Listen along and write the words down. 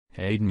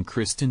Hayden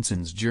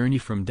Christensen's journey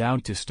from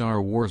doubt to Star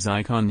Wars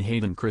icon.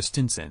 Hayden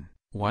Christensen,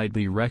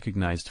 widely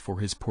recognized for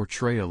his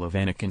portrayal of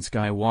Anakin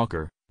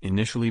Skywalker,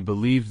 initially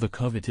believed the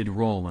coveted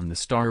role in the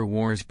Star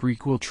Wars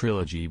prequel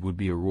trilogy would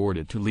be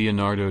awarded to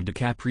Leonardo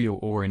DiCaprio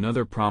or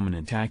another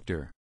prominent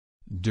actor.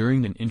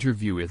 During an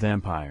interview with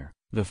Empire,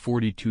 the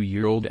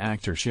 42-year-old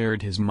actor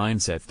shared his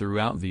mindset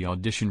throughout the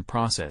audition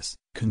process,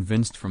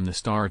 convinced from the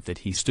start that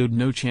he stood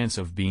no chance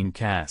of being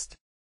cast.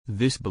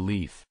 This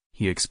belief,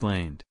 he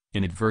explained,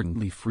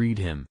 inadvertently freed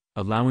him,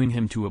 allowing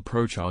him to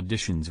approach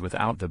auditions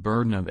without the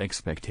burden of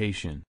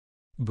expectation.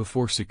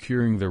 Before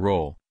securing the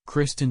role,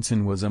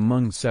 Christensen was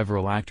among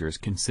several actors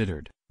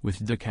considered,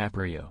 with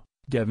DiCaprio,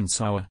 Devon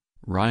Sawa,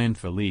 Ryan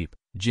Phillippe,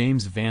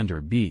 James Van Der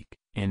Beek,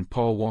 and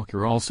Paul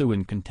Walker also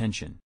in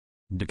contention.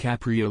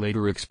 DiCaprio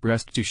later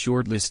expressed to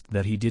Shortlist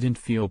that he didn't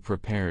feel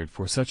prepared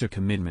for such a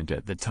commitment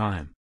at the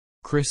time.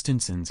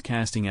 Christensen's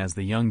casting as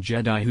the young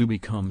Jedi who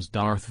becomes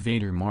Darth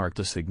Vader marked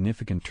a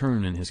significant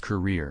turn in his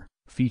career,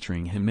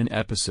 featuring him in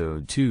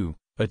Episode 2,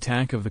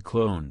 Attack of the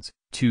Clones,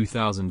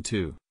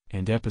 2002,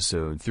 and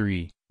Episode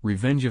 3,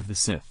 Revenge of the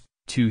Sith,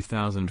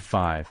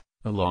 2005,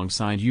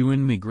 alongside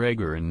Ewan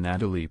McGregor and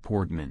Natalie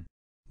Portman.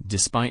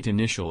 Despite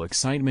initial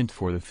excitement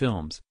for the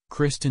films,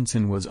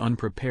 Christensen was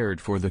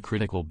unprepared for the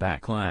critical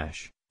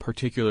backlash,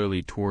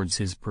 particularly towards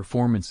his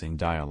performance in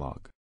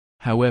dialogue.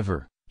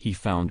 However, he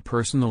found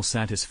personal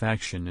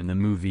satisfaction in the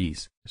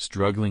movies,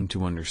 struggling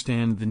to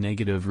understand the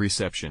negative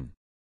reception.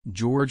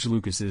 George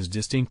Lucas's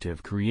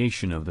distinctive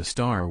creation of the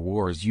Star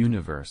Wars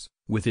universe,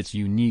 with its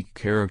unique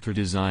character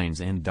designs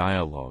and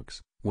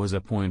dialogues, was a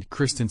point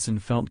Christensen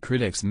felt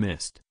critics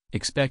missed,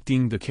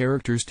 expecting the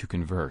characters to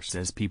converse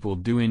as people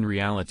do in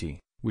reality,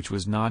 which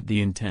was not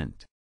the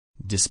intent.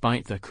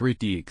 Despite the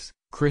critiques,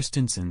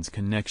 Christensen's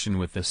connection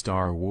with the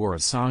Star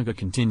Wars saga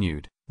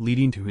continued,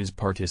 leading to his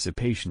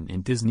participation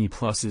in Disney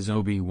Plus's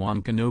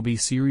Obi-Wan Kenobi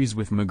series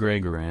with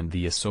McGregor and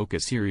the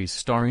Ahsoka series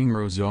starring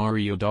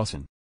Rosario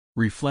Dawson.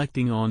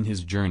 Reflecting on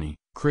his journey,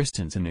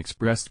 Christensen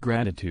expressed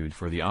gratitude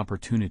for the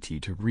opportunity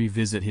to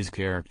revisit his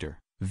character,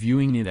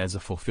 viewing it as a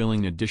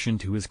fulfilling addition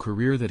to his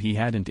career that he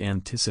hadn't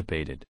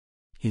anticipated.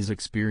 His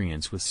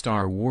experience with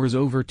Star Wars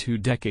over 2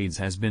 decades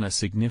has been a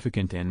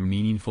significant and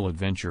meaningful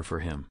adventure for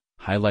him,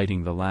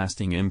 highlighting the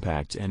lasting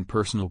impact and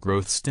personal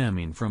growth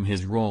stemming from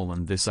his role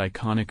in this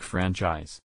iconic franchise.